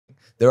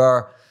There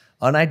are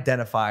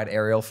unidentified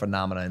aerial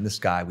phenomena in the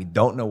sky. We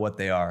don't know what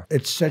they are.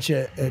 It's such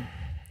a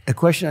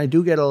question I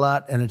do get a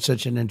lot, and it's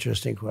such an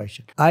interesting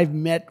question. I've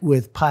met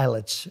with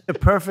pilots. They're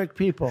perfect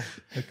people.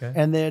 Okay.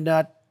 And they're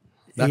not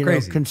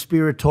crazy.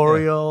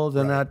 Conspiratorial.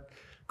 They're not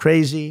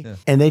crazy. Yeah.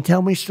 And they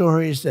tell me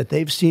stories that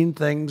they've seen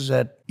things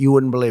that you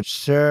wouldn't believe.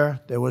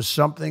 Sir, there was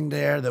something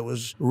there that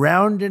was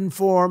round in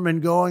form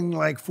and going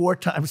like 4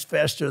 times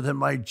faster than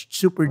my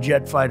super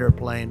jet fighter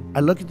plane. I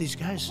look at these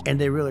guys and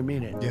they really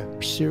mean it. Yeah.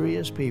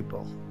 Serious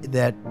people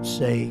that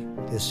say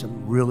there's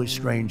some really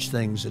strange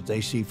things that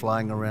they see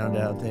flying around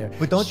out there.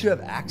 But don't you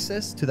have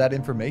access to that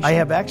information? I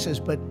have access,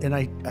 and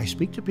I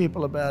speak to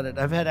people about it.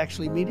 I've had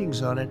actually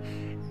meetings on it,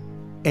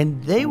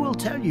 and they will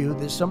tell you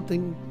there's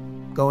something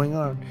going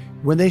on.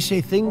 When they say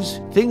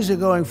things are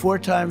going 4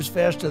 times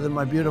faster than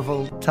my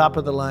beautiful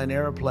top-of-the-line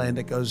airplane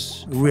that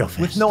goes real fast.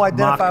 With no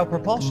identifiable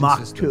propulsion Mach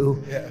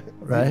system. 2,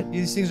 right?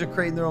 These things are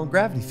creating their own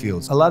gravity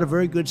fields. A lot of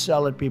very good,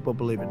 solid people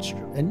believe it's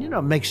true. And,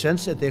 it makes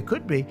sense that there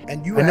could be.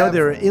 And I know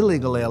there are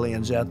illegal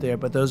aliens out there,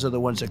 but those are the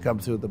ones that come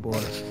through the border.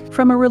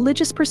 From a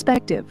religious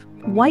perspective,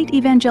 white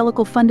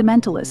evangelical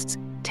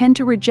fundamentalists tend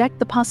to reject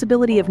the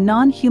possibility of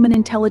non-human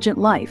intelligent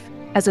life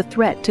as a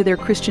threat to their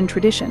Christian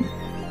tradition.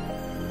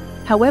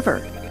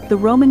 However, the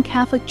Roman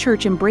Catholic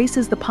Church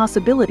embraces the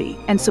possibility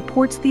and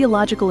supports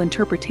theological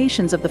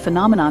interpretations of the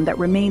phenomenon that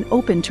remain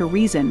open to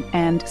reason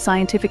and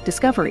scientific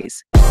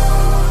discoveries.